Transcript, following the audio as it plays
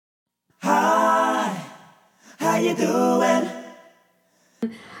you doing?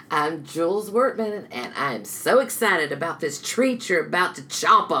 I'm Jules Wortman, and I'm so excited about this treat you're about to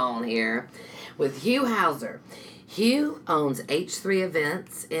chomp on here with Hugh Hauser. Hugh owns H3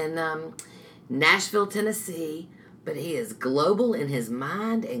 Events in Nashville, Tennessee, but he is global in his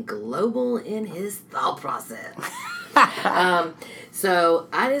mind and global in his thought process. So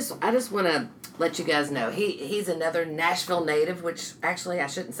I just want to let you guys know he's another Nashville native, which actually I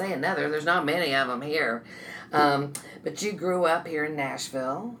shouldn't say another. There's not many of them here. But you grew up here in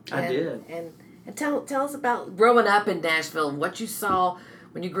Nashville. I did. And tell us about growing up in Nashville, what you saw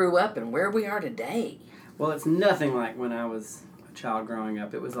when you grew up and where we are today. Well, it's nothing like when I was a child growing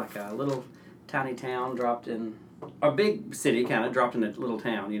up. It was like a little tiny town dropped in, a big city kind of dropped in a little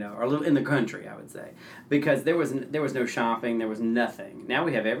town, or a little in the country, I would say. Because there was no shopping, there was nothing. Now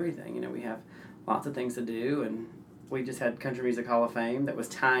we have everything, we have lots of things to do, and we just had Country Music Hall of Fame that was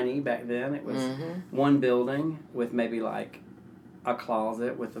tiny back then. It was one building with maybe like a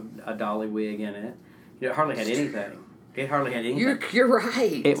closet with a dolly wig in it. It hardly had anything. You're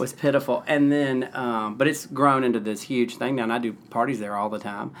right. It was pitiful. And then, but it's grown into this huge thing now, and I do parties there all the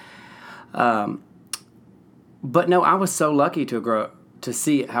time. But no, I was so lucky to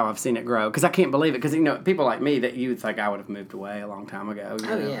see how I've seen it grow, because I can't believe it. Because people like me, that you would think I would have moved away a long time ago,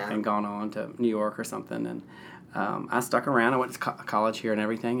 and gone on to New York or something. And I stuck around. I went to college here and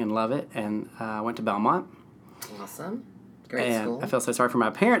everything, and love it. And I went to Belmont. Awesome. Great school. I feel so sorry for my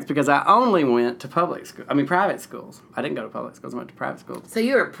parents because I only went to private schools. I didn't go to public schools. I went to private schools. So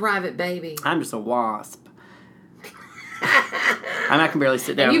you're a private baby. I'm just a wasp. I can barely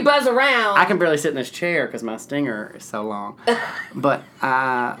sit down. And you buzz around. I can barely sit in this chair because my stinger is so long. But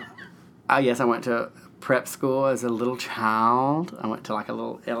yes, I went to prep school as a little child. I went to like a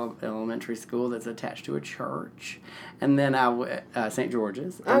little elementary school that's attached to a church. And then I went St.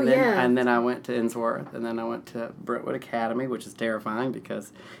 George's. And then I went to Innsworth. And then I went to Brentwood Academy, which is terrifying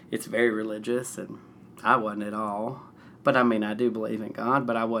because it's very religious. And I wasn't at all. But I do believe in God,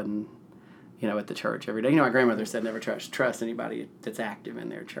 but I wasn't, at the church every day. My grandmother said never trust anybody that's active in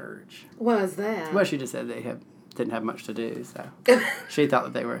their church. Why is that? Well, she just said they didn't have much to do, so she thought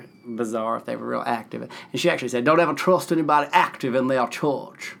that they were bizarre if they were real active. And she actually said, don't ever trust anybody active in their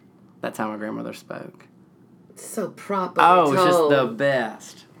church. That's how my grandmother spoke. So properly told. It's just the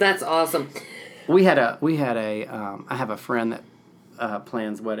best. That's awesome. I have a friend that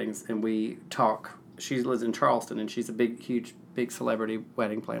plans weddings, and we talk. She lives in Charleston, and she's a huge celebrity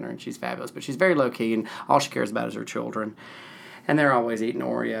wedding planner, and she's fabulous. But she's very low-key, and all she cares about is her children. And they're always eating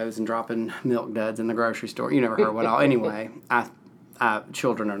Oreos and dropping Milk Duds in the grocery store. You never heard what all. Anyway,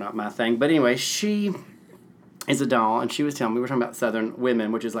 children are not my thing. But anyway, she is a doll, and she was telling me, we were talking about Southern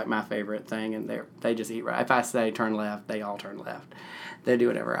women, which is like my favorite thing, and they just eat right. If I say turn left, they all turn left. They do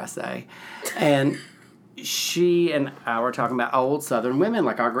whatever I say. And she and I were talking about old Southern women,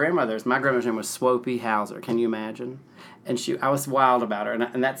 like our grandmothers. My grandmother's name was Swoopy Hauser. Can you imagine? And I was wild about her.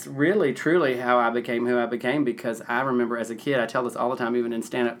 And that's really, truly how I became who I became, because I remember as a kid, I tell this all the time, even in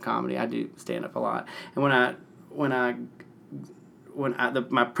stand-up comedy. I do stand-up a lot. And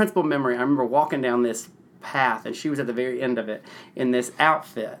my principal memory, I remember walking down this path, and she was at the very end of it in this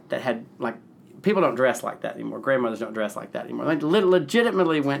outfit that had, like, people don't dress like that anymore. Grandmothers don't dress like that anymore. They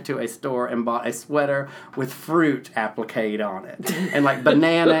legitimately went to a store and bought a sweater with fruit appliqued on it, and like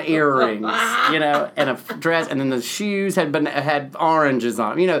banana earrings, and a dress, and then the shoes had oranges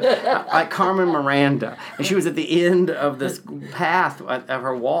on them, like Carmen Miranda. And she was at the end of this path of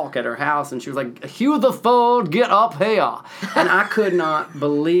her walk at her house, and she was like, "Hugh the Third, get up here!" And I could not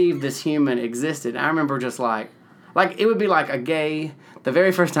believe this human existed. I remember just like it would be like the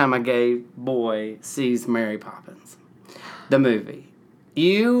very first time a gay boy sees Mary Poppins, the movie,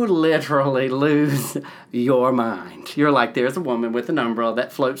 you literally lose your mind. You're like, there's a woman with an umbrella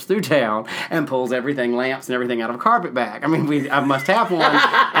that floats through town and pulls everything, lamps and everything, out of a carpet bag. I must have one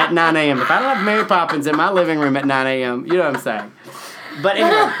at 9 a.m. If I don't have Mary Poppins in my living room at 9 a.m., you know what I'm saying? But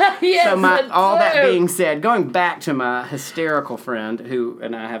anyway, yes, so all that being said, going back to my hysterical friend, who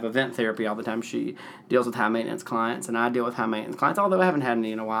and I have event therapy all the time. She deals with high maintenance clients, and I deal with high maintenance clients, although I haven't had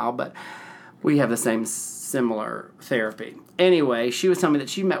any in a while, but we have the similar therapy. Anyway, she was telling me that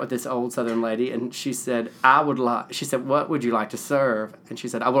she met with this old Southern lady, and she said, she said, "What would you like to serve?" And she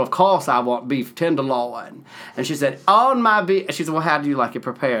said, "Well, of course I want beef tenderloin." And she said, "On my beef," she said, "Well, how do you like it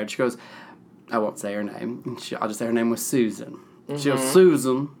prepared?" She goes, I won't say her name. I'll just say her name was Susan. She goes,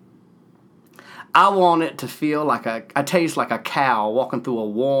 "Susan, I want it to feel like I taste like a cow walking through a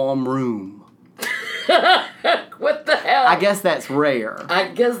warm room." What the hell? I guess that's rare.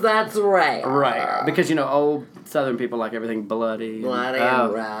 Rare. Because, old Southern people like everything bloody. And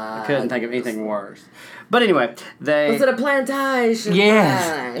raw. I couldn't think of anything worse. But anyway, they... Was it a plantation?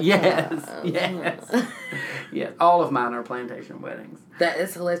 Yes, yes. Yes, all of mine are plantation weddings. That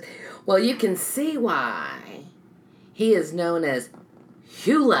is hilarious. Well, you can see why he is known as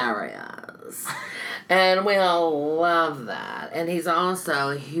Hilarious. And we all love that. And he's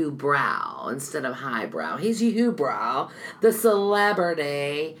also Hugh Brow instead of Highbrow. He's Hugh Brow, the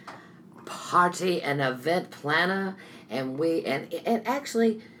celebrity party and event planner. And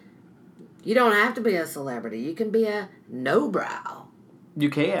actually, you don't have to be a celebrity. You can be a no-brow. You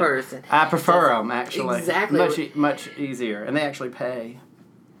can. Person. I prefer them, actually. Exactly. Much easier. And they actually pay.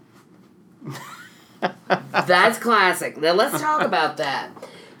 That's classic. Now let's talk about that.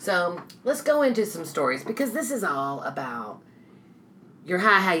 So let's go into some stories because this is all about your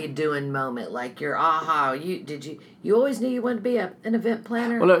hi, how you doing moment, like your aha. You always knew you wanted to be an event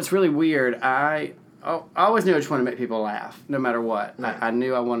planner? Well, no, it's really weird. I always knew I just wanted to make people laugh, no matter what. Right. I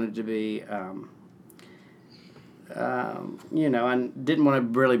knew I wanted to be, I didn't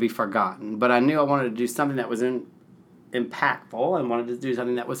want to really be forgotten, but I knew I wanted to do something that was impactful and wanted to do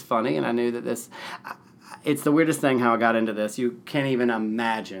something that was funny, and I knew that it's the weirdest thing how I got into this. You can't even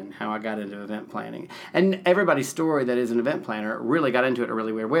imagine how I got into event planning. And everybody's story that is an event planner really got into it in a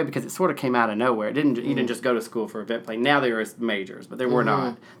really weird way because it sort of came out of nowhere. You didn't just go to school for event planning. Now there is majors, but there were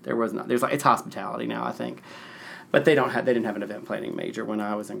not. There was not. There's it's hospitality now, I think. But they didn't have an event planning major when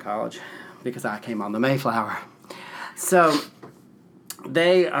I was in college because I came on the Mayflower. So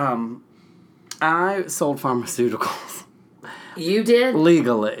I sold pharmaceuticals. You did?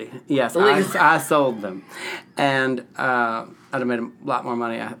 Legally, yes. I sold them. And I'd have made a lot more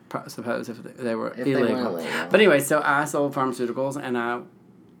money, I suppose, if they were illegal. But anyway, so I sold pharmaceuticals, and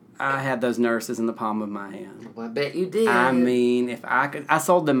I had those nurses in the palm of my hand. Well, I bet you did. I mean, if I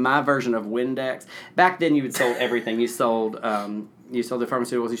sold them my version of Windex. Back then, you had sold everything. You sold the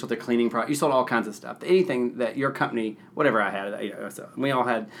pharmaceuticals, you sold the cleaning product, you sold all kinds of stuff. Anything that your company, whatever I had, so we all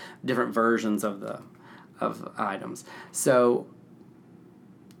had different versions of items. So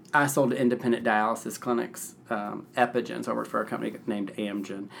I sold to independent dialysis clinics, Epigen. So I worked for a company named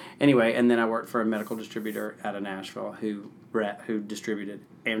Amgen. Anyway, and then I worked for a medical distributor out of Nashville who distributed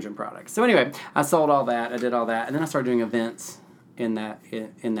Amgen products. So anyway, I sold all that. I did all that, and then I started doing events in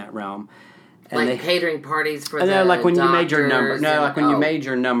that realm. And catering parties for like when you made your numbers. you made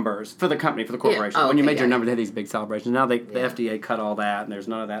your numbers for the company, for the corporation. Yeah. When you made your numbers, they had these big celebrations. Now the FDA cut all that, and there's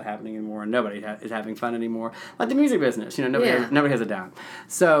none of that happening anymore, and nobody is having fun anymore. Like the music business, nobody has a dime.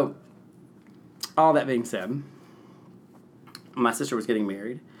 So, all that being said, my sister was getting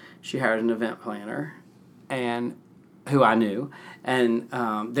married. She hired an event planner, and who I knew, and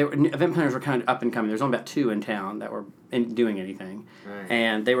event planners were kind of up and coming. There's only about 2 in town that were doing anything. Right.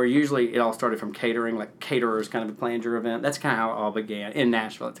 And they were usually, it all started from catering, like caterers kind of planned your event. That's kind of how it all began. In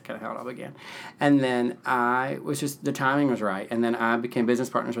Nashville, that's kind of how it all began. And then the timing was right. And then I became business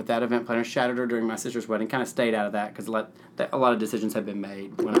partners with that event planner, shadowed her during my sister's wedding, kind of stayed out of that because a lot of decisions had been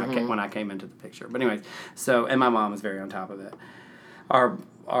made when I came into the picture. But anyways, and my mom was very on top of it.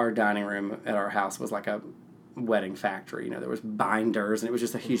 Our dining room at our house was like a wedding factory. There was binders, and it was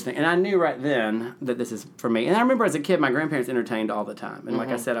just a huge thing. And I knew right then that this is for me. And I remember as a kid, my grandparents entertained all the time. And like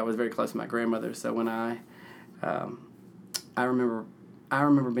I said, I was very close to my grandmother. So when I remember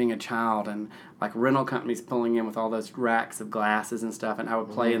being a child and like rental companies pulling in with all those racks of glasses and stuff, and I would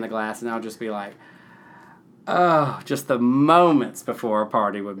play in the glass, and I would just be like, oh, just the moments before a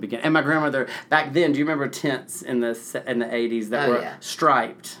party would begin. And my grandmother back then, do you remember tents in the 80s that were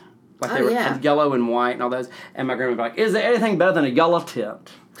striped? Like they were yellow and white and all those. And my grandma would be like, is there anything better than a yellow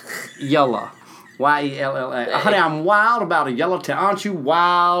tent? Yellow. Y-E-L-L-A. Honey, I'm wild about a yellow tent. Aren't you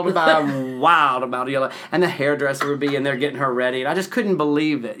wild about a yellow? And the hairdresser would be in there getting her ready. And I just couldn't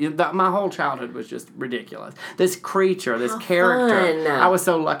believe it. My whole childhood was just ridiculous. This creature, this character. Fun. I was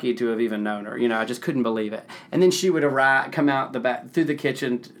so lucky to have even known her. I just couldn't believe it. And then she would come out the back through the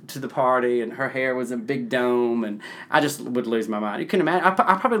kitchen to the party, and her hair was a big dome, and I just would lose my mind. You couldn't imagine.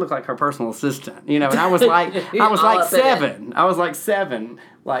 I probably looked like her personal assistant, and I was like, 7. I was like 7.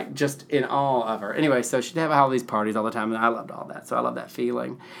 Like, just in awe of her. Anyway, so she'd have all these parties all the time, and I loved all that. So I love that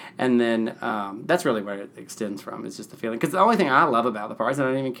feeling. And then that's really where it extends from, is just the feeling. Because the only thing I love about the parties, I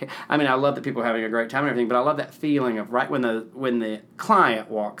don't even care. I mean, I love that people are having a great time and everything, but I love that feeling of right when the client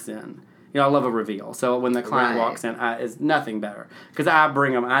walks in. I love a reveal. So when the client walks in, it's nothing better. Because I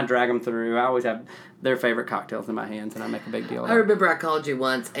drag them through. I always have their favorite cocktails in my hands, and I make a big deal of it. I remember I called you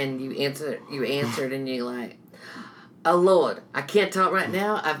once, and you answered, and you're like, oh, Lord, I can't talk right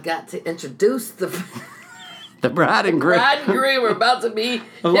now. I've got to introduce the The bride and groom. Bride and groom were about to be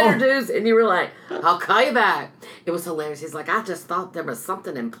introduced, and you were like, I'll call you back. It was hilarious. He's like, I just thought there was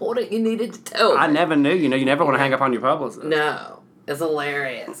something important you needed to tell me. I never knew. You never want to hang up on your publicist. No. It's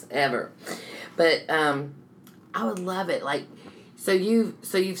hilarious. Ever. But I would love it. Like, so you've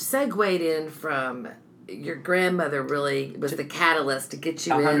segued in from your grandmother really was the catalyst to get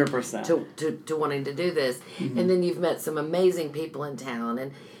you 100% to wanting to do this. Mm-hmm. And then you've met some amazing people in town.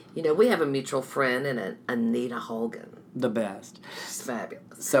 And, we have a mutual friend and Anita Hogan. The best. She's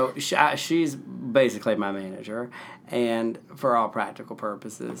fabulous. So she's basically my manager, and for all practical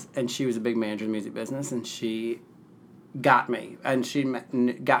purposes. And she was a big manager in the music business, and she got me. And she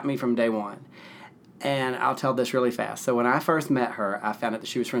got me from day one. And I'll tell this really fast. So when I first met her, I found out that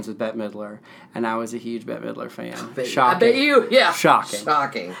she was friends with Bette Midler, and I was a huge Bette Midler fan. Shocking. I bet you, yeah.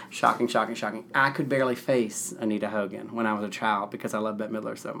 Shocking. Shocking. I could barely face Anita Hogan when I was a child because I loved Bette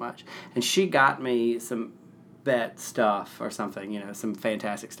Midler so much. And she got me some Bette stuff or something, some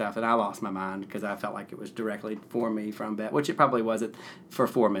fantastic stuff, and I lost my mind because I felt like it was directly for me from Bette, which it probably wasn't for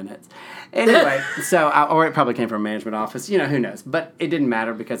 4 minutes. Anyway, or it probably came from a management office, who knows. But it didn't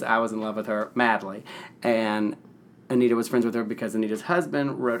matter because I was in love with her madly, and Anita was friends with her because Anita's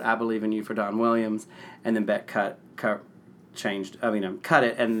husband wrote I Believe in You for Don Williams, and then Bette cut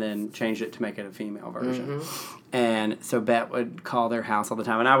it and then changed it to make it a female version. Mm-hmm. And so Bette would call their house all the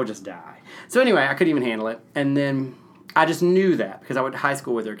time, and I would just die. So anyway, I couldn't even handle it. And then I just knew that because I went to high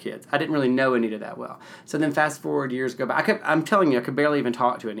school with her kids. I didn't really know Anita that well. So then fast forward years go by. I'm telling you, I could barely even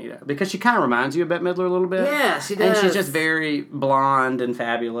talk to Anita because she kind of reminds you of Bette Midler a little bit. Yeah, she does. And she's just very blonde and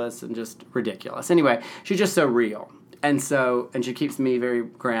fabulous and just ridiculous. Anyway, she's just so real. And she keeps me very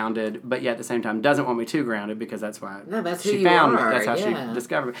grounded, but yet at the same time doesn't want me too grounded because that's why she found me. That's how she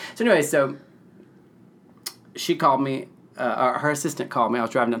discovered me. So anyway, she called me, her assistant called me. I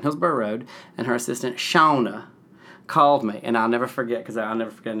was driving down Hillsborough Road, and her assistant, Shauna, called me. And I'll never forget, because I'll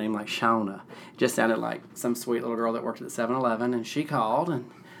never forget a name like Shauna. It just sounded like some sweet little girl that worked at 7-Eleven, and she called and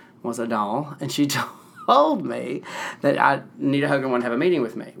was a doll, and she told me that Anita Hogan wanted to have a meeting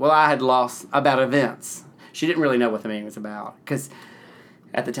with me. Well, I had lost about events. She didn't really know what the meeting was about, because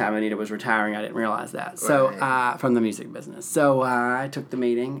at the time Anita was retiring, I didn't realize that. So, from the music business. So, I took the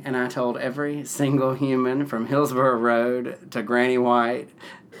meeting, and I told every single human from Hillsborough Road to Granny White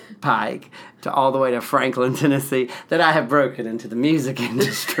Pike to all the way to Franklin, Tennessee, that I have broken into the music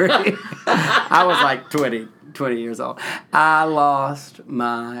industry. I was like 20 years old. I lost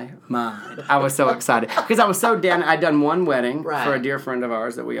my mind. I was so excited because I was so down. I'd done one wedding for a dear friend of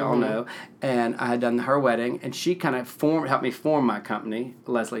ours that we all know, and I had done her wedding, and she kind of helped me form my company,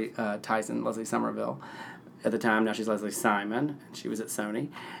 Leslie Somerville at the time. Now she's Leslie Simon, and she was at Sony.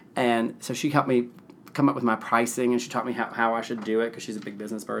 And so she helped me come up with my pricing, and she taught me how I should do it because she's a big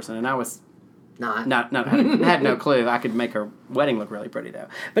business person, and I was had no clue. I could make her wedding look really pretty though.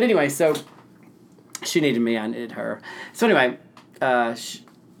 But anyway, so she needed me, I needed her. So anyway,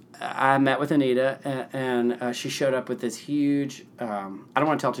 I met with Anita, and she showed up with this huge, I don't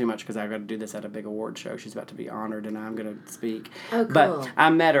want to tell too much because I've got to do this at a big award show. She's about to be honored, and I'm going to speak. Oh, cool. But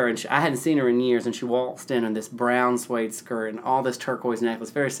I met her, and I hadn't seen her in years, and she waltzed in this brown suede skirt and all this turquoise necklace,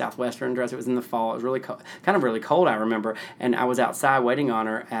 very Southwestern dress. It was in the fall. It was really cold, really cold, I remember. And I was outside waiting on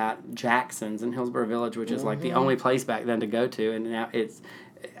her at Jackson's in Hillsborough Village, which is like the only place back then to go to, and now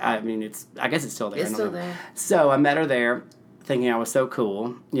I guess it's still there. It's still there. So I met her there, thinking I was so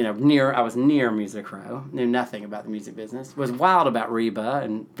cool. I was near Music Row. Knew nothing about the music business. Was wild about Reba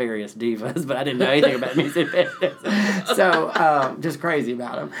and various divas, but I didn't know anything about music business. So just crazy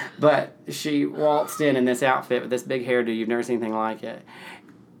about them. But she waltzed in this outfit with this big hairdo. You've never seen anything like it.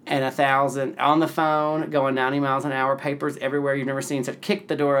 And 1,000 on the phone, going 90 miles an hour, papers everywhere you've never seen. So kicked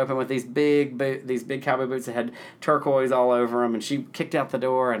the door open with these big cowboy boots that had turquoise all over them, and she kicked out the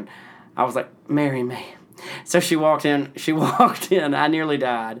door, and I was like, "Marry me." So she walked in. I nearly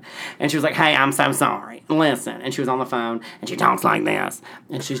died, and she was like, "Hey, I'm so sorry. Listen," and she was on the phone, and she talks like this,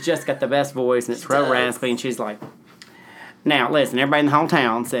 and she's just got the best voice, and it's real raspy, and she's like, "Now listen, everybody in the whole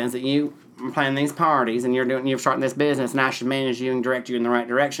town says that you planning these parties and you're starting this business, and I should manage you and direct you in the right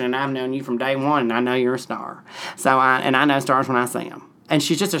direction, and I've known you from day one, and I know you're a star. So I know stars when I see them." And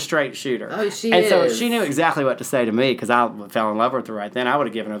she's just a straight shooter. Oh, she is. And so is. she knew exactly what to say to me because I fell in love with her right then. I would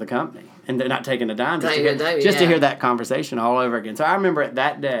have given her the company and not taken a dime just to hear that conversation all over again. So I remember it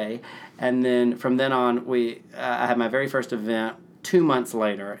that day, and then from then on, I had my very first event 2 months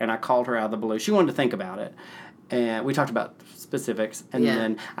later, and I called her out of the blue. She wanted to think about it. and we talked about specifics. And Yeah.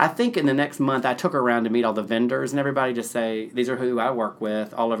 then I think in the next month, I took her around to meet all the vendors and everybody, just say, these are who I work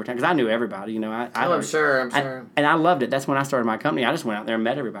with all over town. Because I knew everybody, you know. I'm sure. And I loved it. That's when I started my company. I just went out there and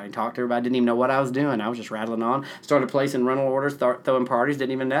met everybody, talked to everybody. Didn't even know what I was doing. I was just rattling on. Started placing rental orders, throwing parties.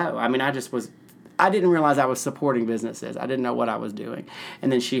 Didn't even know. I mean, I didn't realize I was supporting businesses. I didn't know what I was doing. And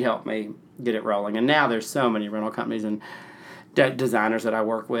then she helped me get it rolling. And now there's so many rental companies and designers that I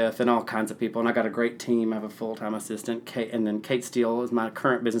work with and all kinds of people. And I got a great team. I have a full-time assistant, Kate, and then Kate Steele is my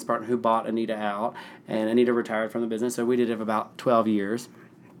current business partner who bought Anita out. And Anita retired from the business, so we did it for about 12 years.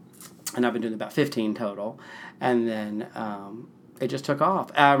 And I've been doing about 15 total. And then it just took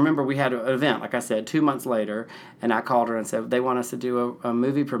off. I remember we had an event, like I said, 2 months later, and I called her and said they want us to do a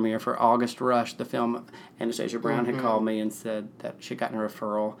movie premiere for August Rush, the film. Anastasia Brown had called me and said that she'd gotten a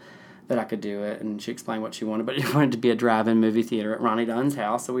referral that I could do it, and she explained what she wanted, but she wanted to be a drive-in movie theater at Ronnie Dunn's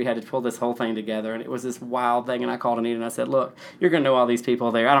house, so we had to pull this whole thing together, and it was this wild thing, and I called Anita and I said, look, you're going to know all these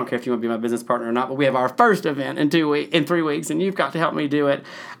people there. I don't care if you want to be my business partner or not, but we have our first event in 3 weeks, and you've got to help me do it.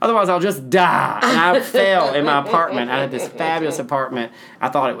 Otherwise, I'll just die. And I fell in my apartment. I had this fabulous apartment. I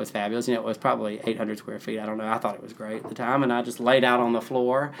thought it was fabulous. You know, it was probably 800 square feet. I don't know. I thought it was great at the time, and I just laid out on the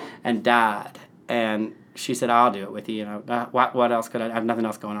floor and died. And she said, I'll do it with you. You know, what else could I have? Nothing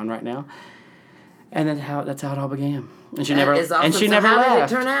else going on right now. And that's how it all began. And she never awesome. And she so never how left.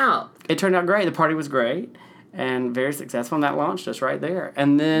 did it turn out? It turned out great. The party was great and very successful, and that launched us right there.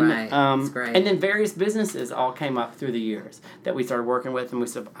 And then That's great. And then various businesses all came up through the years that we started working with,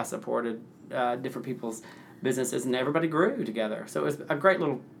 and I supported different people's businesses, and everybody grew together. So it was a great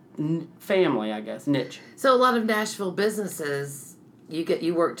little family, I guess, niche. So a lot of Nashville businesses,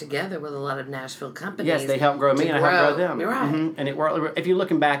 you work together with a lot of Nashville companies. Yes, they help grow me and I help grow them. You're right. Mm-hmm. And if you're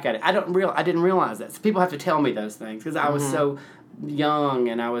looking back at it, I didn't realize that. So people have to tell me those things because I was so young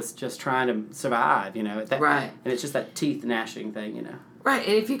and I was just trying to survive, you know. Right. And it's just that teeth gnashing thing, you know. Right,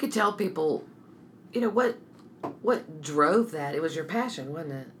 and if you could tell people, you know, what drove that, it was your passion,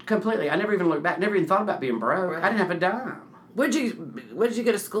 wasn't it? Completely. I never even looked back. Never even thought about being broke. Right. I didn't have a dime. What did you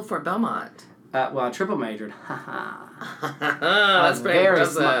go to school for at Belmont? Well, I triple majored. That's very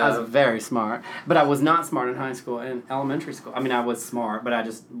smart. I was very smart, but I was not smart in high school and elementary school. I mean, I was smart, but I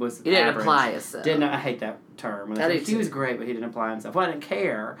just was. You didn't average. apply yourself. I hate that term. He was great, but he didn't apply himself. Well, I didn't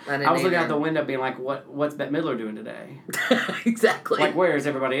care. I was looking out the window, being like, "What's Bette Midler doing today?" Exactly. Like, where's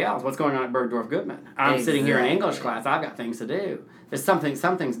everybody else? What's going on at Bergdorf Goodman? I'm sitting here in English class. I've got things to do. There's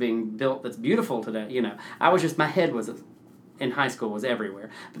something's being built that's beautiful today. You know, my head was. In high school was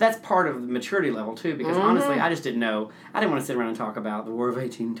everywhere. But that's part of the maturity level, too, because honestly, I just didn't know. I didn't want to sit around and talk about the War of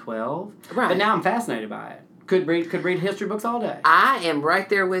 1812. Right. But now I'm fascinated by it. Could read history books all day. I am right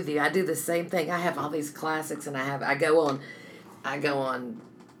there with you. I do the same thing. I have all these classics, and I go on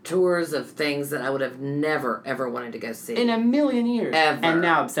tours of things that I would have never, ever wanted to go see. In a million years. Ever. And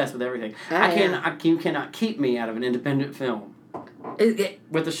now obsessed with everything. You cannot keep me out of an independent film.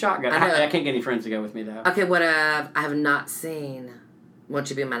 With the shotgun. I can't get any friends to go with me, though. Okay, what I have not seen. Won't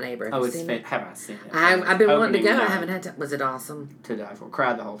You Be My Neighbor? Have I seen it? I've been wanting to go. I haven't had time. Was it awesome? To die for.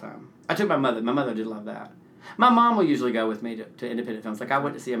 Cried the whole time. I took my mother. My mother did love that. My mom will usually go with me to independent films. Like, I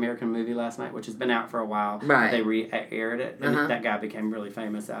went to see American Movie last night, which has been out for a while. Right. They re-aired it, and that guy became really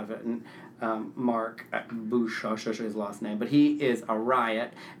famous out of it. And Mark Bush, I'll show you his last name, but he is a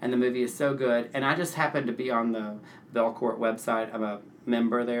riot, and the movie is so good. And I just happened to be on the Belcourt website. I'm a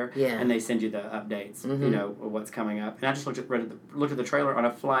member there, and they send you the updates, you know, what's coming up. And I just looked at the trailer on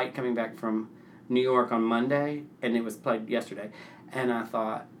a flight coming back from New York on Monday, and it was played yesterday. And I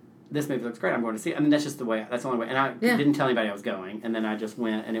thought, this movie looks great. I'm going to see it. I mean, that's just that's the only way. And I didn't tell anybody I was going, and then I just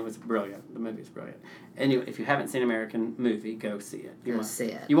went, and it was brilliant. The movie is brilliant. Anyway, if you haven't seen American Movie, go see it. You see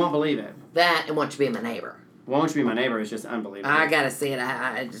it. You won't believe it. That and Won't You Be My Neighbor. Won't You Be My Neighbor is just unbelievable. I gotta see it.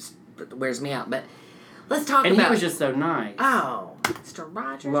 I just it wears me out. But let's talk about. And he was just so nice. Oh, Mr.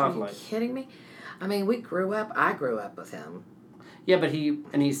 Rogers. Lovely. Are you kidding me? I mean, I grew up with him. Yeah, but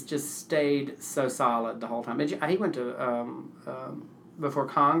he's just stayed so solid the whole time. He went to before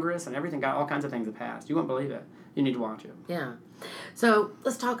Congress and everything, got all kinds of things passed. You won't believe it. You need to watch it. Yeah. So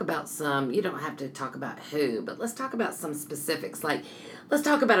let's talk about some, you don't have to talk about who, but let's talk about some specifics. Like, let's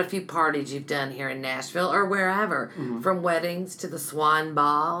talk about a few parties you've done here in Nashville or wherever, from weddings to the Swan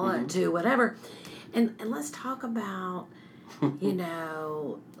Ball to whatever. And let's talk about, you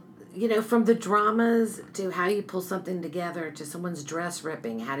know, from the dramas to how you pull something together to someone's dress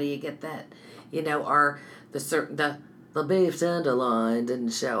ripping. How do you get that, you know, or the beef tenderloin didn't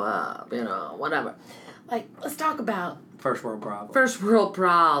show up, you know, whatever. let's talk about First world problem. first world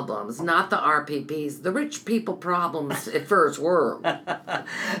problems, not the RPPs, the rich people problems at first world.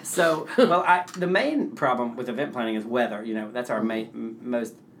 So, the main problem with event planning is weather. That's our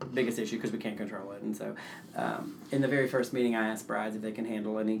most biggest issue because we can't control it. And so, in the very first meeting, I asked brides if they can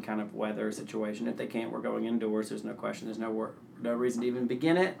handle any kind of weather situation. If they can't, we're going indoors. There's no question. There's no reason to even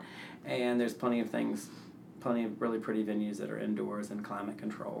begin it. And there's plenty of really pretty venues that are indoors and climate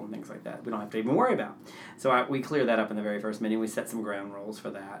control and things like that we don't have to even worry about. So we clear that up in the very first meeting. We set some ground rules for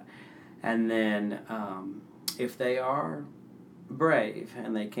that. And then if they are brave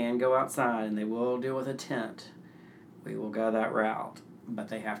and they can go outside and they will deal with a tent, we will go that route. But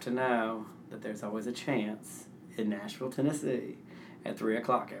they have to know that there's always a chance in Nashville, Tennessee at 3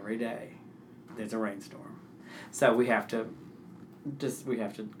 o'clock every day there's a rainstorm. So we have to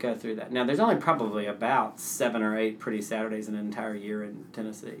go through that. Now, there's only probably about 7 or 8 pretty Saturdays in an entire year in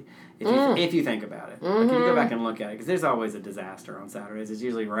Tennessee, if you think about it. Like, if you go back and look at it, because there's always a disaster on Saturdays. It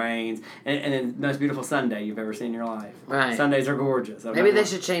usually rains, and then the most beautiful Sunday you've ever seen in your life. Right. Sundays are gorgeous. Maybe they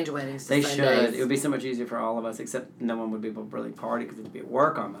should change weddings to Sundays. They should. It would be so much easier for all of us, except no one would be able to really party because they'd be at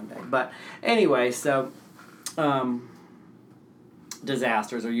work on Monday. But anyway, so...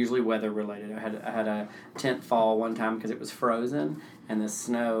 disasters are usually weather related. I had a tent fall one time because it was frozen and the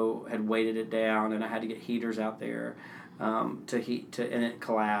snow had weighted it down, and I had to get heaters out there and it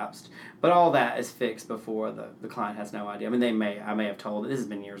collapsed. But all that is fixed before the client has no idea. I mean, I may have told, this has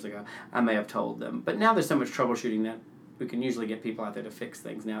been years ago, I may have told them. But now there's so much troubleshooting that we can usually get people out there to fix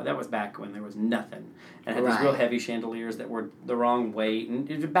things now. That was back when there was nothing. And had these real heavy chandeliers that were the wrong weight.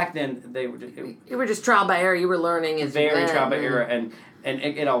 And back then, they were just... You were just trial by error. You were learning as very trial by error. And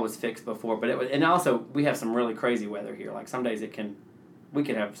it all was fixed before. But it was... And also, we have some really crazy weather here. Like, some days we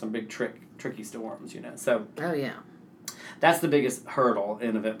could have some big tricky storms, So... Oh, yeah. That's the biggest hurdle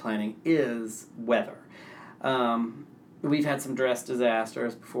in event planning is weather. We've had some dress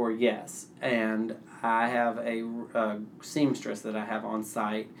disasters before, yes. And I have a seamstress that I have on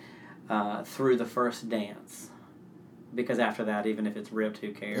site through the first dance. Because after that, even if it's ripped,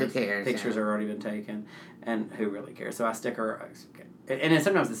 who cares? Who cares? Pictures have already been taken, and who really cares? So I stick her... And then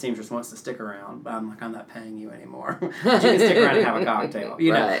sometimes the seamstress wants to stick around, but I'm like, I'm not paying you anymore. You can stick around and have a cocktail.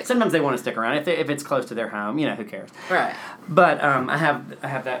 Right. Sometimes they want to stick around if it's close to their home. Who cares? Right. But I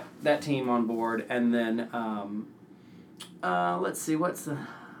have that team on board, and then let's see what's the.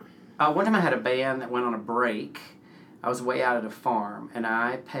 One time I had a band that went on a break. I was way out at a farm, and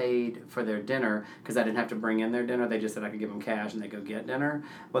I paid for their dinner because I didn't have to bring in their dinner. They just said I could give them cash and they go get dinner.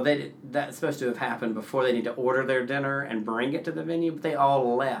 Well, that's supposed to have happened before they need to order their dinner and bring it to the venue, but they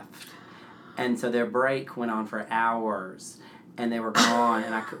all left. And so their break went on for hours, and they were gone,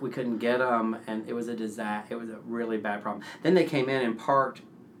 and we couldn't get them, and it was a disaster. It was a really bad problem. Then they came in and parked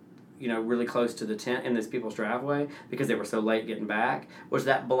really close to the tent in this people's driveway because they were so late getting back, which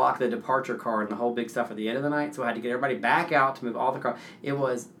that blocked the departure car and the whole big stuff at the end of the night. So I had to get everybody back out to move all the car. It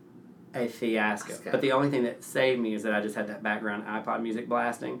was a fiasco. But the only thing that saved me is that I just had that background iPod music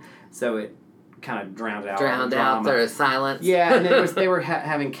blasting, so it kind of drowned out their silence. Yeah, and they were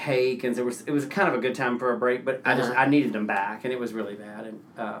having cake, and it was kind of a good time for a break, but I needed them back, and it was really bad, and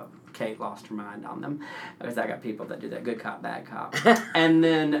Kate lost her mind on them because I got people that do that good cop, bad cop. And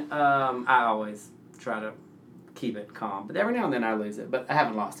then I always try to keep it calm, but every now and then I lose it, but I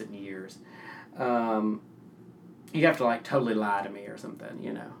haven't lost it in years. You have to totally lie to me or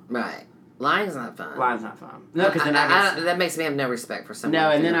something, Right. Lying's not fun. Lying's not fun. No, because then that makes me have no respect for someone.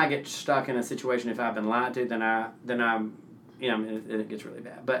 No, and then I get stuck in a situation if I've been lied to, then I'm it gets really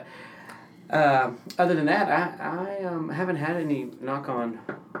bad. But other than that, I haven't had any knock on.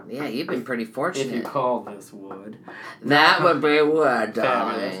 Yeah, you've been pretty fortunate. If you call this wood. That would be wood,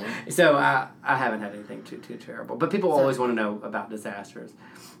 darling. So I haven't had anything too terrible. But people always want to know about disasters.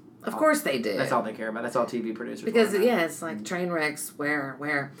 Of course they do. That's all they care about. That's all TV producers because, want to know. it's like train wrecks where.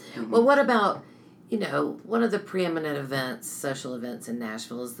 Mm-hmm. Well, what about, one of the preeminent events, social events in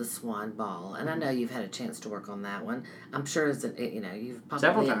Nashville is the Swan Ball. And I know you've had a chance to work on that one. I'm sure, you've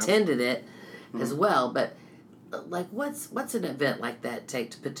probably attended it as well. But, what's an event like that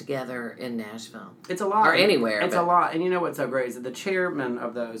take to put together in Nashville? It's a lot. Or anywhere. It's a lot. And what's so great is that the chairman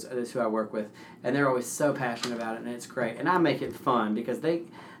of those is who I work with, and they're always so passionate about it, and it's great. And I make it fun because they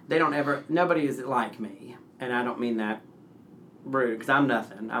don't ever, nobody is like me, and I don't mean that rude, because I'm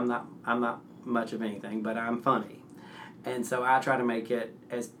nothing. I'm not much of anything, but I'm funny. And so I try to make it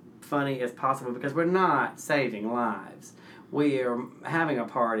as funny as possible because we're not saving lives. We are having a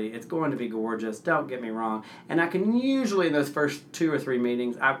party. It's going to be gorgeous. Don't get me wrong. And I can usually, in those first 2 or 3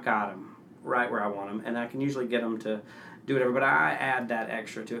 meetings, I've got them right where I want them, and I can usually get them to do whatever. But I add that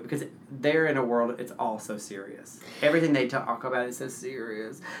extra to it because they're in a world, it's all so serious. Everything they talk about is so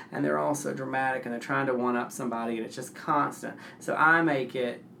serious, and they're all so dramatic, and they're trying to one-up somebody, and it's just constant. So I make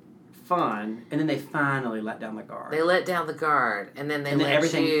it fun, and then they finally let down the guard. They let down the guard, and then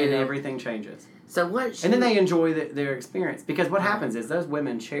everything changes. So what? And then they enjoy their experience, because what happens is those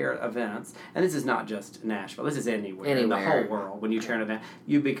women chair events, and this is not just Nashville. This is anywhere in the whole world. When you chair an event,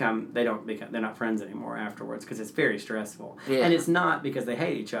 they're not friends anymore afterwards because it's very stressful. Yeah. And it's not because they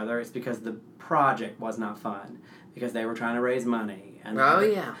hate each other. It's because the project was not fun, because they were trying to raise money. And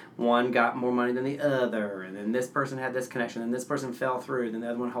one got more money than the other, and then this person had this connection, and this person fell through, then the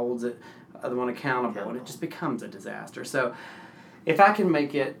other one holds it, other one accountable, and it just becomes a disaster. So if I can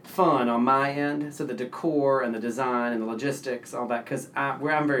make it fun on my end, so the decor and the design and the logistics, all that, because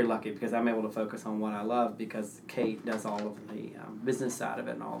I'm very lucky because I'm able to focus on what I love, because Kate does all of the business side of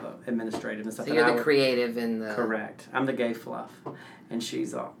it and all the administrative and stuff. So you're the creative and the... Correct. I'm the gay fluff, and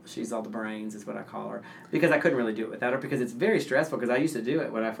she's all the brains is what I call her, because I couldn't really do it without her, because it's very stressful, because I used to do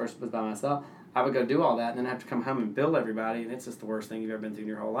it when I first was by myself. I would go do all that, and then I have to come home and bill everybody, and it's just the worst thing you've ever been through in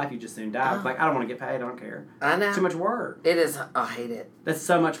your whole life. You just soon die. Like, I don't want to get paid. I don't care. I know. Too much work. It is. I hate it. That's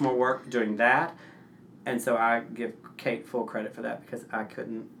so much more work doing that, and so I give Kate full credit for that, because I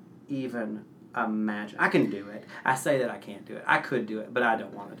couldn't even imagine. I can do it. I say that I can't do it. I could do it, but I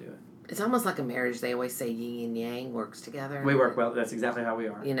don't want to do it. It's almost like a marriage. They always say yin and yang works together. We work well. That's exactly how we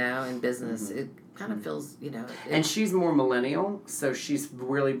are. You know, in business, it kind of feels, you know. And she's more millennial, so she's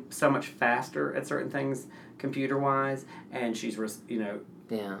really so much faster at certain things, computer-wise, and she's,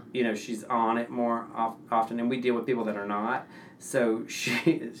 she's on it more often, and we deal with people that are not. So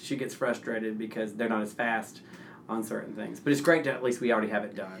she gets frustrated because they're not as fast on certain things. But it's great that at least we already have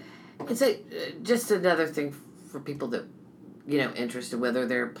it done. It's just another thing for people that, interested, whether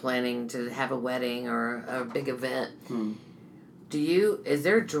they're planning to have a wedding or a big event. Is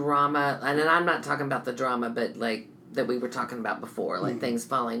there drama, and I'm not talking about the drama, but like that we were talking about before, like things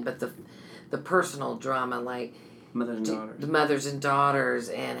falling, but the personal drama, like mothers and daughters. The mothers and daughters,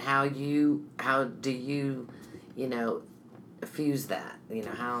 and how do you fuse that?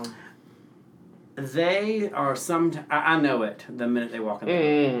 How they are I know it the minute they walk in the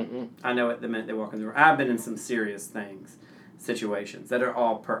door. I know it the minute they walk in the door. I've been in some serious situations that are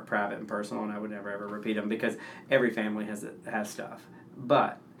all private and personal, and I would never ever repeat them, because every family has stuff.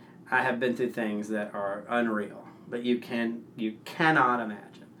 But I have been through things that are unreal, that you cannot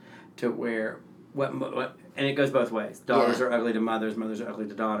imagine, to where what and it goes both ways. Daughters are ugly to mothers, mothers are ugly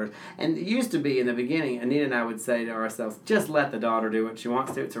to daughters. And it used to be in the beginning, Anita and I would say to ourselves, just let the daughter do what she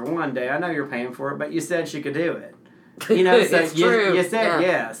wants to. It's her one day. I know you're paying for it, but you said she could do it. So it's true. You said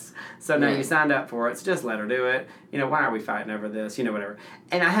yes. So now you signed up for it. So just let her do it. Why are we fighting over this? Whatever.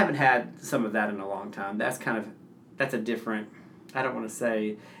 And I haven't had some of that in a long time. That's a different, I don't want to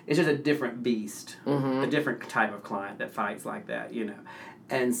say, it's just a different beast. A different type of client that fights like that,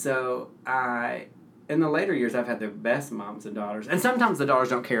 And so in the later years, I've had the best moms and daughters. And sometimes the daughters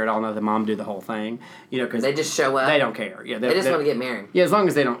don't care at all and let the mom do the whole thing. Because they just show up. They don't care. Yeah, they just want to get married. Yeah, as long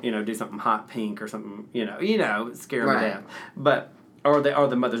as they don't, do something hot pink or something, scare them to death. But, or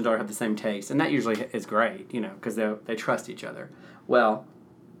the mother and daughter have the same taste. And that usually is great, because they trust each other. Well,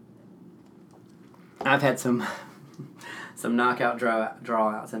 I've had some knockout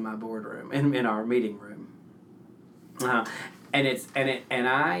drawouts in my boardroom, in our meeting room. And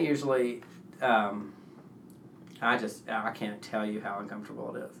I usually... I can't tell you how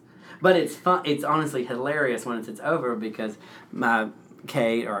uncomfortable it is. But it's fun. It's honestly hilarious when it's over, because my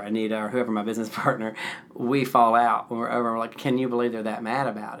Kate or Anita or whoever, my business partner, we fall out when we're over. We're like, can you believe they're that mad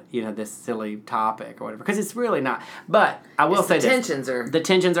about it? This silly topic or whatever. Because it's really not. But I will say the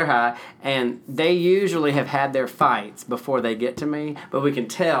tensions are high, and they usually have had their fights before they get to me. But we can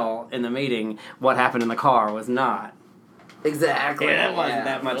tell in the meeting what happened in the car was not. Exactly. Yeah, it wasn't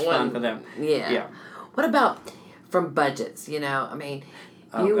that much fun for them. Yeah. What about from budgets?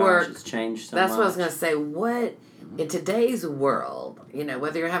 It's changed so that's much. What I was going to say. What, in today's world,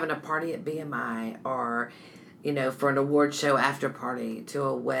 whether you're having a party at BMI or, for an award show after party to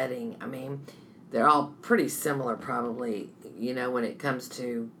a wedding, they're all pretty similar probably, when it comes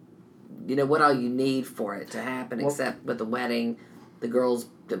to, what all you need for it to happen, except with the wedding, the girls,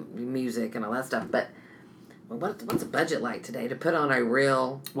 the music and all that stuff. But what's a budget like today to put on a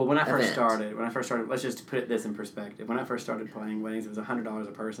real when I first event? started, let's just put this in perspective. When I first started playing weddings, it was $100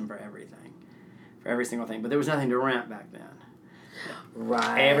 a person for everything, for every single thing. But there was nothing to rent back then.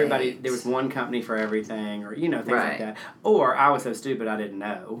 Right. There was one company for everything, or things like that. Or I was so stupid I didn't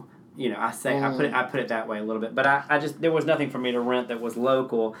know. I put it that way a little bit, but I just there was nothing for me to rent that was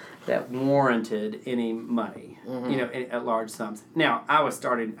local that warranted any money, at large sums. Now I was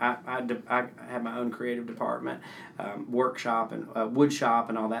starting. I had my own creative department, workshop and wood shop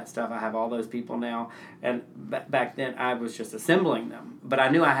and all that stuff. I have all those people now, and back then I was just assembling them. But I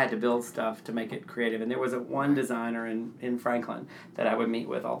knew I had to build stuff to make it creative, and there was one designer in Franklin that I would meet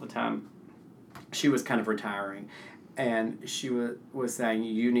with all the time. She was kind of retiring. And she was saying,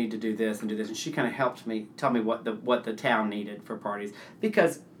 you need to do this and do this. And she kind of helped me, tell me what the town needed for parties.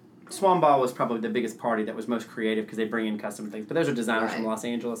 Because Swan Ball was probably the biggest party that was most creative because they bring in custom things. But those are designers from Los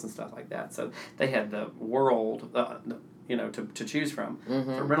Angeles and stuff like that. So they had the world, to choose from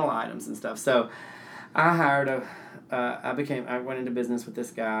for rental items and stuff. So I hired I went into business with this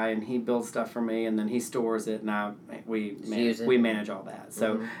guy, and he builds stuff for me, and then he stores it, and we manage all that.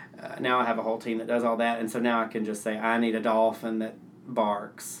 So now I have a whole team that does all that, and so now I can just say, I need a dolphin that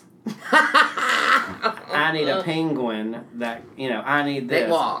barks. I need a penguin that, I need this. It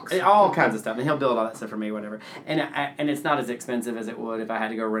walks. All kinds of stuff. And he'll build all that stuff for me, whatever. And it's not as expensive as it would if I had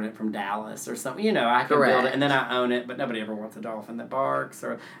to go rent it from Dallas or something. I can build it, and then I own it, but nobody ever wants a dolphin that barks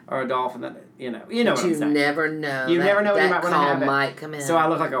or a dolphin that, what I'm saying. You never know. You never know when you might want to have it. Might come in. So I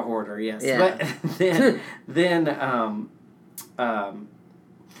look like a hoarder, yes. Yeah. But then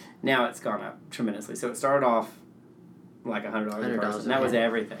now it's gone up tremendously. So it started off like $100 a person. That was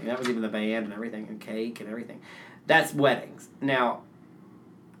everything. That was even the band and everything, and cake and everything. That's weddings. Now,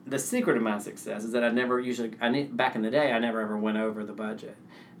 the secret of my success is that back in the day, I never ever went over the budget.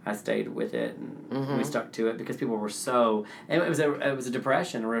 I stayed with it, and we stuck to it because people were so. And it was a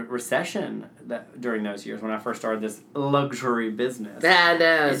depression, a recession during those years when I first started this luxury business. I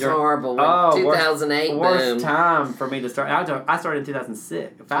know, it's horrible. 2008 worst time for me to start. I started in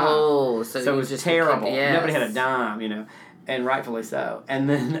 2006. Oh, so it was just terrible. Yes. Nobody had a dime, and rightfully so. And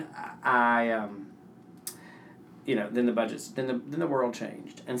then I. Then the budgets, then the world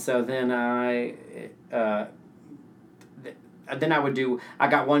changed, and so then I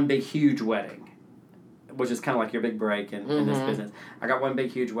got one big huge wedding, which is kind of like your big break in this business. I got one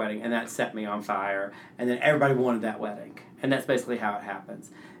big huge wedding, and that set me on fire, and then everybody wanted that wedding, and that's basically how it happens.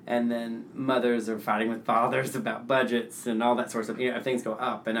 And then mothers are fighting with fathers about budgets and all that sort of stuff. Things go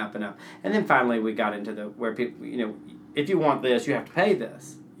up and up and up, and then finally we got into where people, if you want this, you have to pay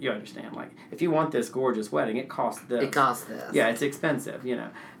this. You understand? Like, if you want this gorgeous wedding, it costs this. It costs this. Yeah, it's expensive,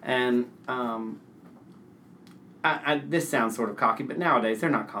 And this sounds sort of cocky, but nowadays they're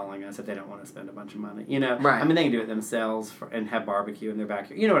not calling us if they don't want to spend a bunch of money. Right. I mean, they can do it themselves and have barbecue in their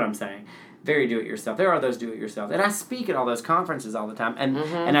backyard. You know what I'm saying? Very do-it-yourself. There are those do-it-yourself. And I speak at all those conferences all the time,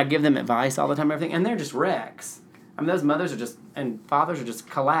 and I give them advice all the time, everything, and they're just wrecks. I mean, those mothers and fathers are just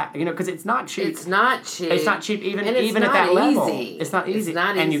collapse. Because it's not cheap. It's not cheap. It's not cheap even at that level. It's not easy.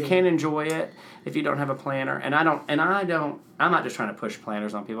 And you can't enjoy it if you don't have a planner. And I'm not just trying to push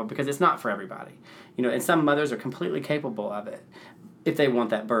planners on people because it's not for everybody. And some mothers are completely capable of it if they want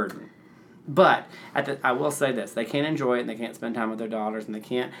that burden. But I will say this: they can't enjoy it, and they can't spend time with their daughters, and they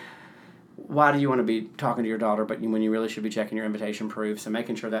can't. Why do you want to be talking to your daughter, but when you really should be checking your invitation proofs and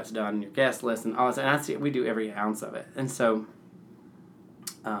making sure that's done, your guest list, and all this? And I see we do every ounce of it. And so,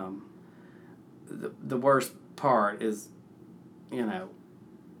 the worst part is,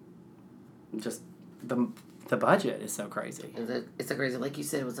 just the budget is so crazy. It's so crazy. Like you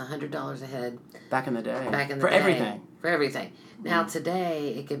said, it was $100 a head. Back in the day. For everything. For everything. Now today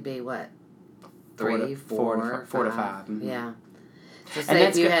it could be what? Four to five. Mm-hmm. Yeah. So say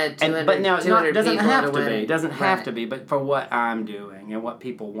if you had 200, but now it doesn't have to be. It doesn't have to be. But for what I'm doing and what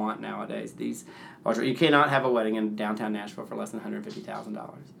people want nowadays, you cannot have a wedding in downtown Nashville for less than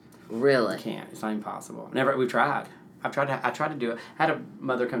 $150,000. Really? You can't. It's not even possible. We've tried. I tried to do it. I had a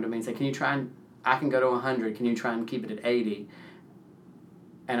mother come to me and say, "Can you try and I can go to 100. Can you try and keep it at 80?"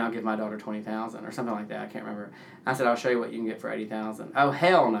 And I'll give my daughter $20,000 or something like that. I can't remember. I said, "I'll show you what you can get for $80,000." "Oh,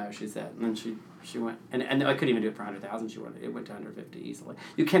 hell no," she said. And then she went, and I couldn't even do it for $100,000. It went to $150 easily.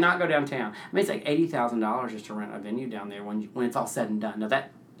 You cannot go downtown. I mean, it's like $80,000 just to rent a venue down there when it's all said and done. Now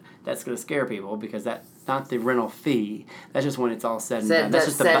that's going to scare people because that's not the rental fee. That's just when it's all said and done. That's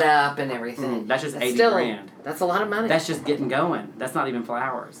just set up and everything. That's just $80,000. That's a lot of money. That's just getting going. That's not even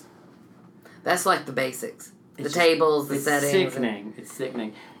flowers. That's like the basics. The tables, the settings. It's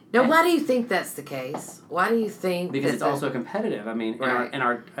sickening. Now, why do you think that's the case? Why do you think? Because it's also competitive. I mean, right. and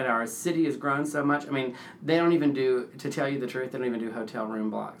our city has grown so much. I mean, they don't even do. To tell you the truth, they don't even do hotel room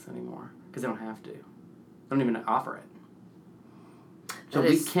blocks anymore because they don't have to. They don't even offer it. So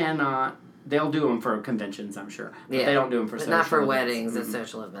we cannot. They'll do them for conventions, I'm sure. But they don't do them for social events. Not for weddings and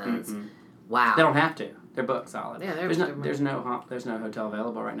social events. Mm-mm. Wow. They don't have to. They're booked solid. Yeah, there's no hotel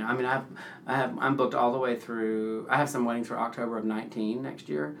available right now. I mean, I'm booked all the way through. I have some weddings for October of 19 next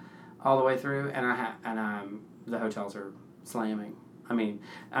year, all the way through, and the hotels are slamming. I mean,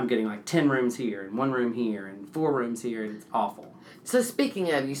 I'm getting like 10 rooms here and 1 room here and 4 rooms here, and it's awful. So speaking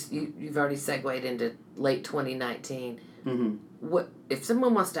of, you've already segued into late 2019. Mm-hmm. What if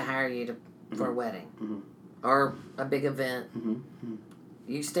someone wants to hire you for a wedding or a big event?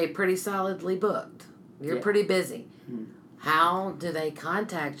 You stay pretty solidly booked. You're pretty busy. How do they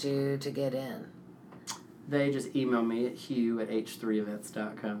contact you to get in? They just email me at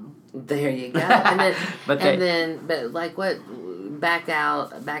hugh@h3events.com. There you go. And then, but like what? Back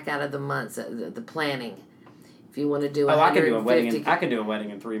out of the months, the planning. If you want to do I can do a wedding. I can do a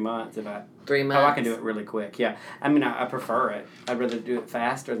wedding in 3 months if I. 3 months. Oh, I can do it really quick. Yeah, I mean, I prefer it. I'd rather do it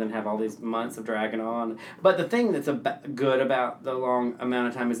faster than have all these months of dragging on. But the thing that's good about the long amount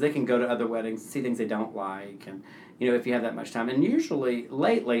of time is they can go to other weddings, see things they don't like, and if you have that much time. And usually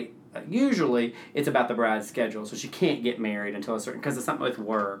it's about the bride's schedule, so she can't get married until a certain, because it's something with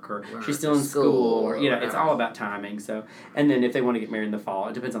work or she's still in school or it's all about timing. So, and then if they want to get married in the fall,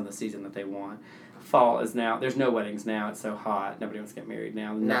 it depends on the season that they want. Fall is now. There's no weddings now. It's so hot. Nobody wants to get married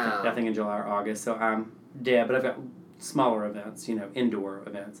now. Nothing in July or August. So I'm dead. But I've got smaller events. Indoor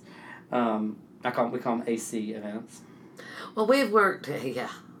events. We call them AC events. Well, we've worked. Yeah.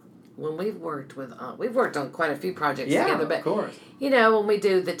 When we've worked on quite a few projects together. But of course. When we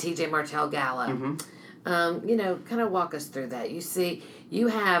do the TJ Martell Gala, kind of walk us through that. You see, you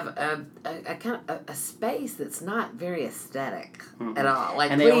have a kind of a space that's not very aesthetic at all,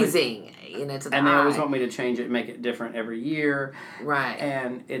 like pleasing, to the eye. And they always want me to change it and make it different every year. Right.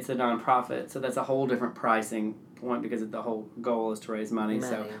 And it's a nonprofit, so that's a whole different pricing point because the whole goal is to raise money.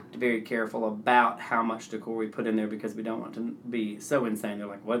 So to be very careful about how much decor we put in there because we don't want to be so insane. They're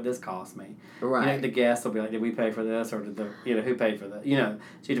like, what did this cost me? Right. The guests will be like, did we pay for this or did who paid for that? So you have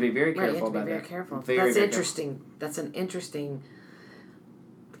to be very careful about that. Very careful. That's interesting. Careful. That's an interesting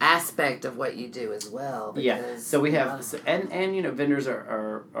aspect of what you do as well. Yeah. So we have and vendors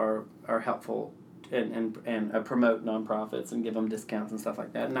are helpful and promote nonprofits and give them discounts and stuff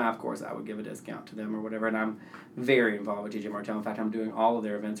like that. Now, of course, I would give a discount to them or whatever. And I'm very involved with TJ Martell. In fact, I'm doing all of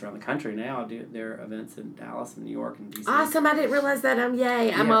their events around the country now. I do their events in Dallas and New York and DC. Awesome! I didn't realize that.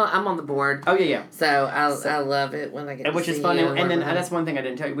 Yeah. I'm on the board. Oh yeah. So I love it when I get. Which is fun. And then that's one thing I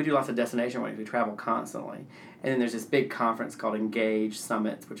didn't tell you. We do lots of destination weddings. We travel constantly. And then there's this big conference called Engage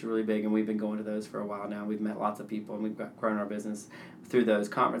Summits, which are really big, and we've been going to those for a while now. We've met lots of people, and we've grown our business through those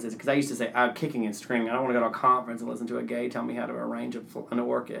conferences. Because I used to say, I'm kicking and screaming, I don't want to go to a conference and listen to a gay tell me how to arrange an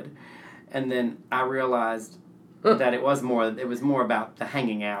orchid. And then I realized that it was more about the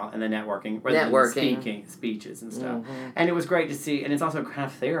hanging out and the networking rather than the speeches and stuff. Mm-hmm. And it was great to see, and it's also kind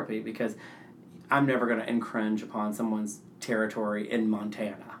of therapy because I'm never going to infringe upon someone's territory in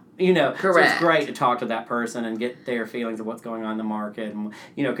Montana. Correct. So it's great to talk to that person and get their feelings of what's going on in the market, and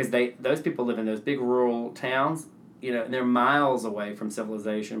because those people live in those big rural towns, and they're miles away from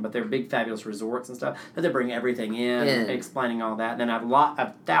civilization, but they're big fabulous resorts and stuff. So they bring everything in and explaining all that. And then I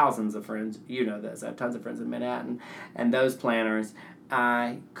have thousands of friends. You know this. I have tons of friends in Manhattan, and those planners.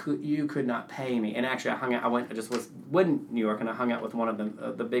 You could not pay me. And actually, I just was in New York, and I hung out with one of them,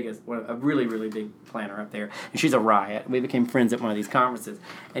 the biggest, a really, really big planner up there. And she's a riot. We became friends at one of these conferences.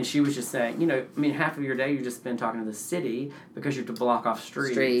 And she was just saying, half of your day you just spend talking to the city because you have to block off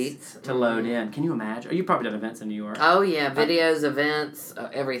streets to load in. Can you imagine? You've probably done events in New York. Oh, yeah. Videos, events,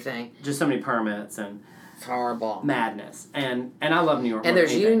 everything. Just so many permits and... It's horrible. Madness. And I love New York. And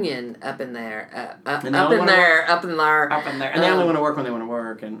there's union up in there. Up in there. And they only want to work when they want to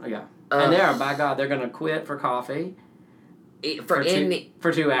work. And and by God, they're going to quit for coffee. For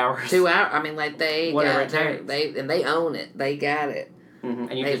 2 hours. 2 hours. I mean, like whatever it takes. They own it. They got it. Mm-hmm.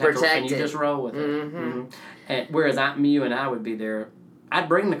 And you they protect it. You just roll with it. Mm-hmm. Mm-hmm. And whereas you and I would be there,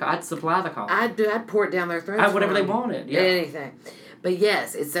 I'd supply the coffee. I'd pour it down their throats. Whatever they wanted. Yeah. Anything. But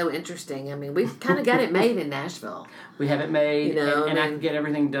yes, it's so interesting. I mean, we've kind of got it made in Nashville. We have it made, and I can get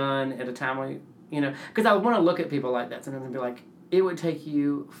everything done at a timely, because I want to look at people like that sometimes and be like, it would take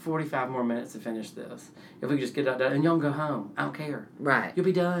you 45 more minutes to finish this. If we could just get it done, and y'all can go home. I don't care. Right. You'll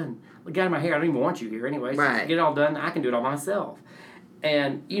be done. Get out of my hair. I don't even want you here anyway. So right. Get it all done. I can do it all myself.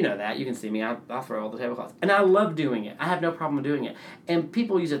 And you know that. You can see me. I'll throw all the tablecloths. And I love doing it. I have no problem with doing it. And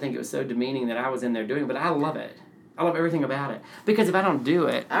people used to think it was so demeaning that I was in there doing it, but I love it. I love everything about it. Because if I don't do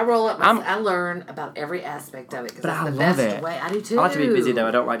it... I roll up I learn about every aspect of it. Because that's the best way. I do too. I like to be busy, though.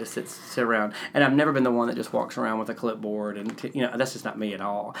 I don't like to sit around. And I've never been the one that just walks around with a clipboard. And, that's just not me at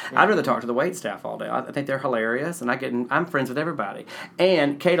all. Yeah. I'd rather talk to the wait staff all day. I think they're hilarious. And I'm friends with everybody.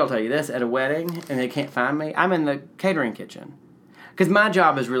 And Kate will tell you this. At a wedding, and they can't find me, I'm in the catering kitchen. Because my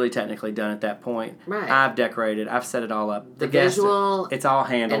job is really technically done at that point. Right. I've decorated. I've set it all up. The visual. It's all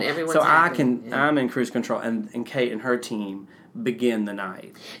handled. And everyone's so happy. I'm in cruise control, and Kate and her team begin the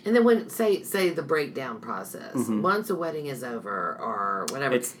night. And then when, say the breakdown process, Mm-hmm. once a wedding is over or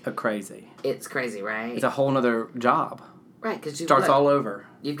whatever. It's crazy. It's crazy, right? It's a whole nother job. Right, because starts all over.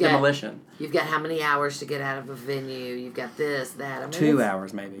 You've got demolition. You've got how many hours to get out of a venue? You've got this, that. I mean, 2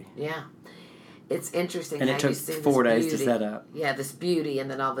 hours maybe. Yeah. It's interesting. And how it took you see 4 this days beauty. to set up. Yeah, this beauty, and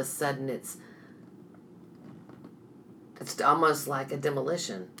then all of a sudden it's almost like a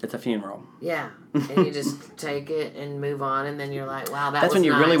demolition. It's a funeral. Yeah, and you just take it and move on, and then you're like, wow, that's when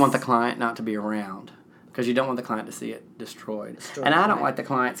you nice. really want the client not to be around. Because you don't want the client to see it destroyed. And I don't like the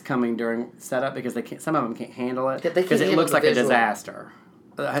clients coming during setup because some of them can't handle it. Because it looks like a disaster.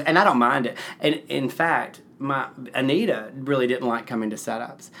 And I don't mind it. And in fact, Anita really didn't like coming to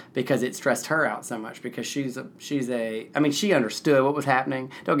setups because it stressed her out so much because she understood what was happening.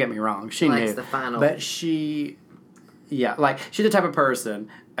 Don't get me wrong. She knew. The final. But she's the type of person,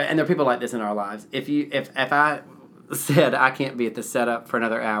 and there are people like this in our lives. If I said I can't be at the setup for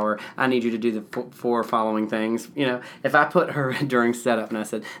another hour, I need you to do the 4 following things. If I put her during setup and I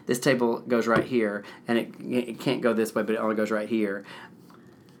said this table goes right here and it can't go this way, but it only goes right here.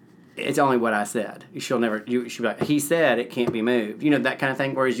 It's only what I said. She'll be like, he said it can't be moved. That kind of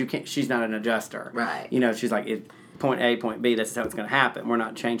thing. Whereas she's not an adjuster. Right. She's like, point A, point B, this is how it's going to happen. We're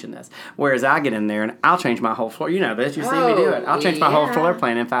not changing this. Whereas I get in there and I'll change my whole floor. You know this. You've seen me do it. I'll change my whole floor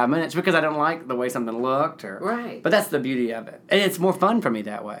plan in 5 minutes because I don't like the way something looked. Right. But that's the beauty of it. And it's more fun for me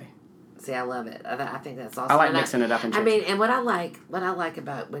that way. See, I love it. I think that's awesome. I like mixing it up and changing. and what I like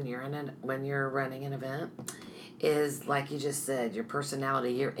about when you're running an event is, like you just said, your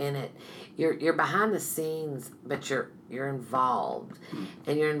personality. You're in it. You're behind the scenes, but you're involved,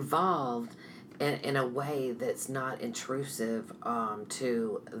 and you're involved in a way that's not intrusive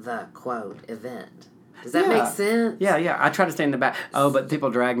to the quote event. Does that make sense? Yeah. I try to stay in the back. Oh, but people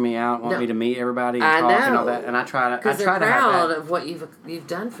drag me out, want me to meet everybody and talk and all that, and I try to. Because they're proud of what you've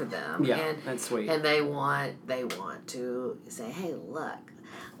done for them. Yeah, and, that's sweet. And they want to say, hey, look,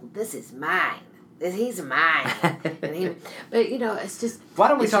 this is mine. He's mine. But it's just. Why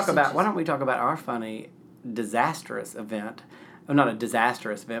don't we talk about our funny, disastrous event? Well, not a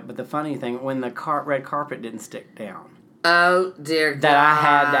disastrous event, but the funny thing when the red carpet didn't stick down. Oh dear God! That I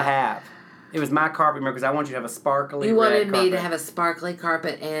had to have. It was my carpet, because I want you to have a sparkly. You wanted red carpet. me to have a sparkly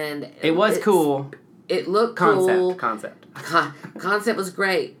carpet, and it was cool. It looked cool. Concept. Concept was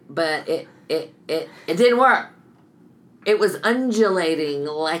great, but it didn't work. It was undulating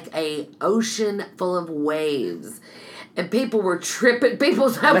like a ocean full of waves. And people were tripping.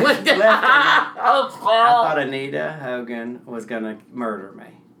 People's head went down. I thought Anita Hogan was going to murder me.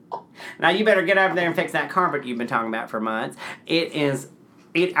 Now, you better get over there and fix that carpet you've been talking about for months.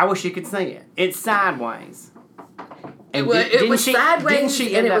 I wish you could see it. It's sideways. And it was sideways. Didn't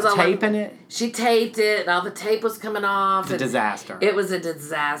she end up taping it? She taped it, and all the tape was coming off. It's a disaster. It was a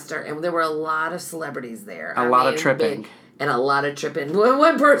disaster, and there were a lot of celebrities there. A lot of tripping. And a lot of tripping.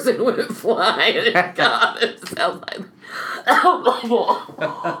 One person went flying. God, it sounds like...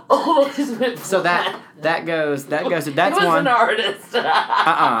 Oh, just went so that goes to... That's one. He was an artist.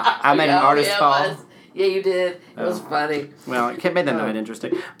 I made an artist fall. Yeah, you did. It was funny. Well, it made the night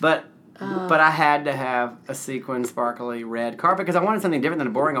interesting. But I had to have a sequin, sparkly red carpet because I wanted something different than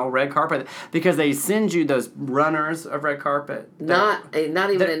a boring old red carpet. Because they send you those runners of red carpet. Not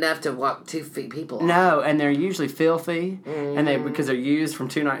even enough to walk 2 feet people on. No, and they're usually filthy, and because they're used from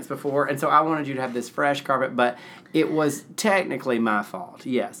 2 nights before. And so I wanted you to have this fresh carpet, but it was technically my fault,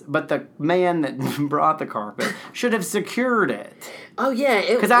 yes. But the man that brought the carpet should have secured it. Oh yeah,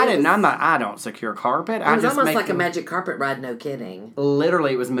 because I don't secure carpet. It was almost like a magic carpet ride. No kidding.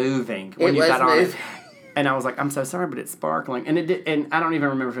 Literally, it was moving when you got on it. And I was like, I'm so sorry, but it's sparkling. And it did. And I don't even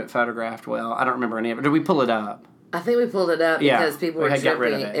remember if it photographed well. I don't remember any of it. Did we pull it up? I think we pulled it up because people were tripping. Got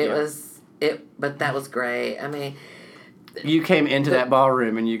rid of it. But that was great. I mean, you came into that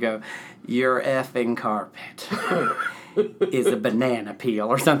ballroom and you go, your effing carpet is a banana peel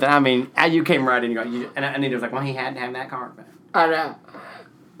or something. I mean, you came right in. And Anita was like, well, he had to have that carpet. I know.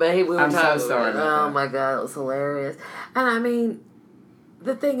 But we were I'm talking so sorry about Oh that. my God, it was hilarious. And I mean,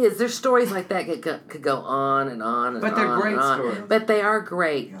 the thing is, there's stories like that could go on and on and on. But they're great stories. But they are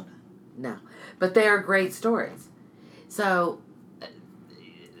great. No. But they are great stories. So,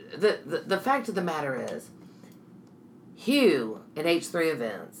 the fact of the matter is, Hugh in H3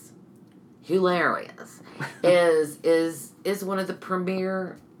 Events, hilarious, is one of the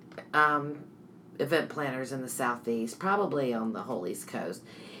premier event planners in the Southeast, probably on the whole East Coast.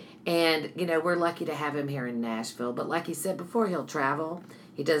 And, we're lucky to have him here in Nashville. But like he said before, he'll travel.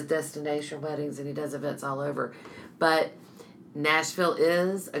 He does destination weddings and he does events all over. But Nashville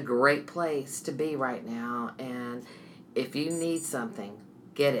is a great place to be right now. And if you need something,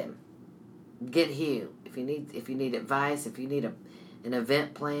 get him. Get Hugh. If you need advice, if you need an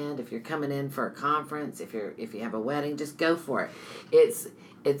event planned, if you're coming in for a conference, if you have a wedding, just go for it.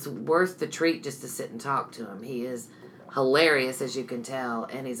 It's worth the treat just to sit and talk to him. He is hilarious, as you can tell,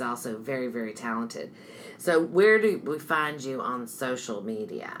 and he's also very, very talented. So where do we find you on social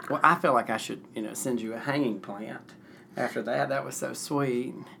media? Well, I feel like I should, send you a hanging plant after that. That was so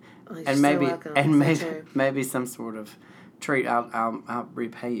sweet. Oh, and maybe some sort of treat. I'll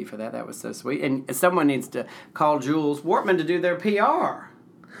repay you for that. That was so sweet. And someone needs to call Jules Wortman to do their PR.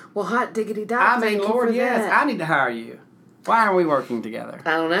 Well, hot diggity dog. Lord, yes. I need to hire you. Why aren't we working together?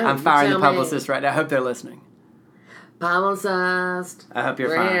 I don't know. I'm firing the publicist right now. I hope they're listening. Publicist. I hope you're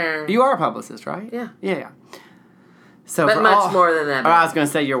We're fine. here. You are a publicist, right? Yeah. Yeah. So but much more than that. Oh, I was going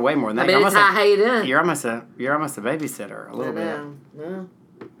to say you're way more than that. It's how you doing? You're almost a babysitter a little bit. Well,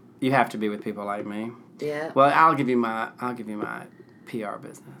 you have to be with people like me. yeah. Well, I'll give you my PR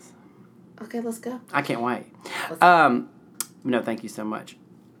business. Okay, let's go. I can't wait. No, thank you so much.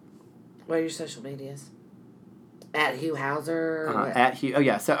 What are your social medias? At Hugh Hauser? At Hugh. Oh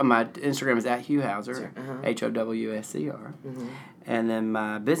yeah. So my Instagram is at Hugh Hauser. HOWSCR. Mm-hmm. And then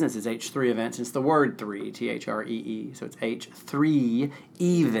my business is H3 Events. It's the word 3, THREE. So it's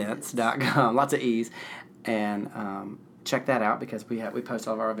H3events.com. Lots of E's. And check that out because we post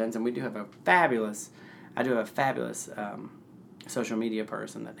all of our events, and we do have a fabulous social media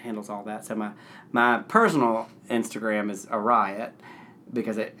person that handles all that. So my personal Instagram is a riot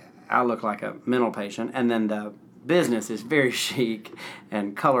because I look like a mental patient, and then the business is very chic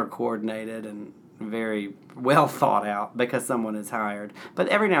and color coordinated and very well thought out because someone is hired. But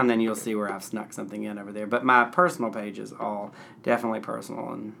every now and then you'll see where I've snuck something in over there. But my personal page is all definitely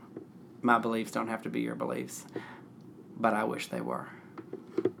personal, and my beliefs don't have to be your beliefs. But I wish they were.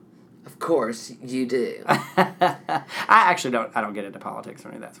 Of course you do. I actually don't. I don't get into politics or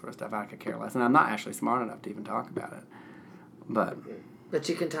any of that sort of stuff. I could care less, and I'm not actually smart enough to even talk about it. But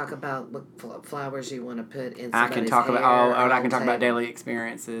you can talk about what flowers you want to put in. I can talk hair about and I can talk about daily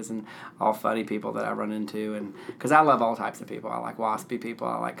experiences and all funny people that I run into, and because I love all types of people. I like waspy people.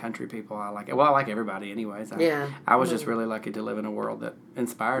 I like country people. I like everybody. Anyways, I was just really lucky to live in a world that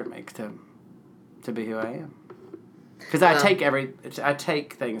inspired me to be who I am. Because I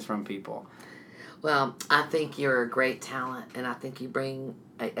take things from people. Well, I think you're a great talent, and I think you bring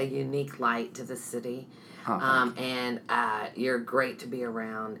a unique light to the city. And you're great to be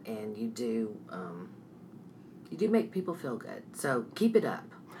around, and you do make people feel good. So keep it up.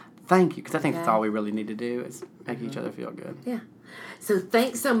 Thank you, because I think that's all we really need to do is make each other feel good. Yeah. So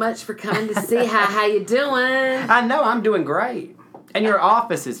thanks so much for coming to see how you doing. I know I'm doing great, and your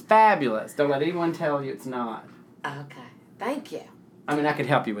office is fabulous. Don't let anyone tell you it's not. Okay. Thank you. I mean, I could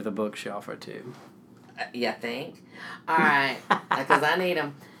help you with a bookshelf or two. You think? All right, because I need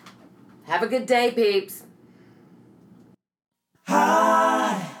them. Have a good day, peeps.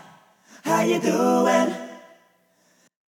 Hi, how you doing?